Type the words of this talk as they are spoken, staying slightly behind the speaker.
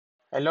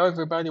Hello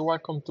everybody,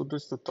 welcome to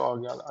this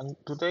tutorial. And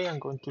today I'm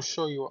going to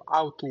show you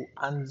how to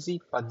unzip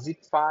a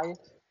zip file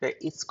that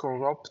is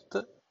corrupt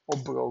or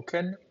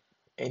broken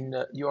and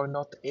you are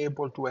not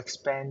able to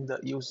expand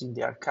using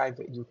the archive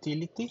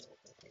utility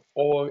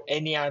or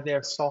any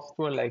other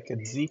software like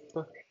Zip,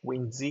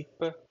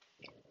 WinZip.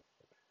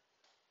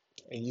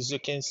 And as you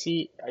can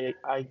see,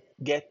 I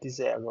get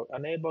this error,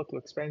 unable to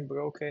expand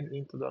broken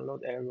into download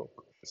error,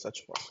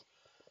 such one.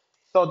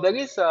 So there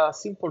is a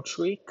simple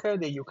trick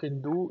that you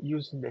can do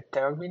using the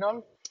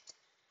terminal.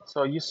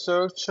 So you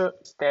search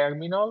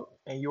terminal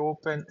and you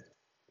open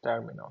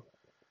terminal.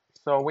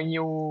 So when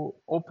you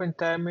open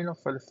terminal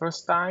for the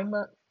first time,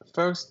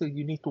 first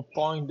you need to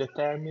point the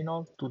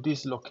terminal to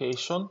this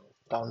location,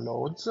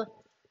 downloads.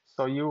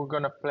 So you're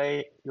gonna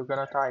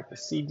type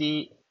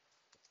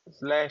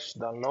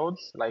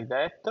cd/downloads like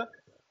that.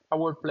 I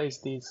will place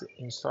this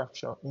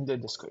instruction in the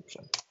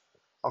description.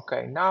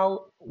 Okay,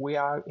 now we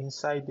are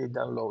inside the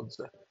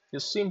downloads. You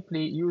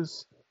simply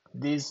use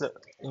this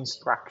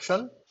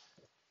instruction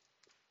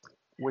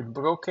with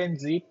broken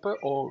zip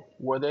or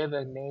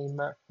whatever name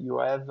you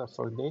have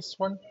for this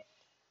one.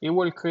 It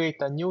will create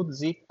a new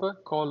zip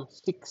called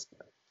fixed.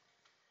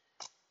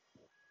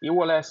 It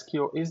will ask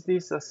you, is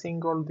this a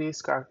single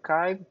disk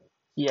archive?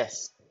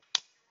 Yes.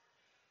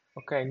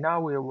 Okay, now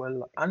we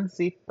will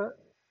unzip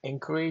and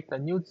create a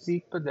new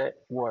zip that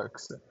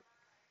works.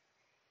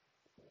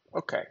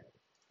 Okay,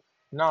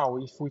 now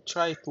if we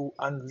try to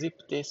unzip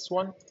this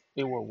one,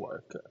 it will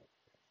work.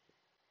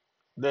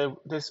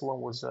 This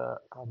one was a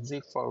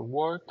zip for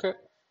work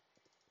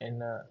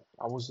and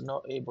I was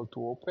not able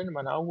to open,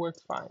 but now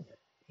worked fine.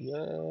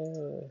 Yeah,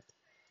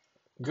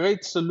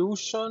 great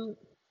solution,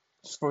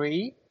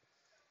 free.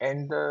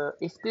 And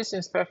if this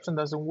inspection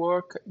doesn't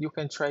work, you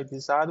can try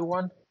this other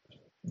one.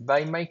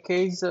 By my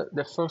case,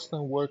 the first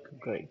one worked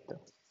great.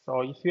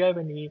 So if you have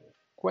any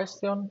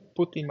question,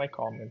 put in my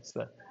comments.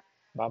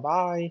 Bye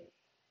bye.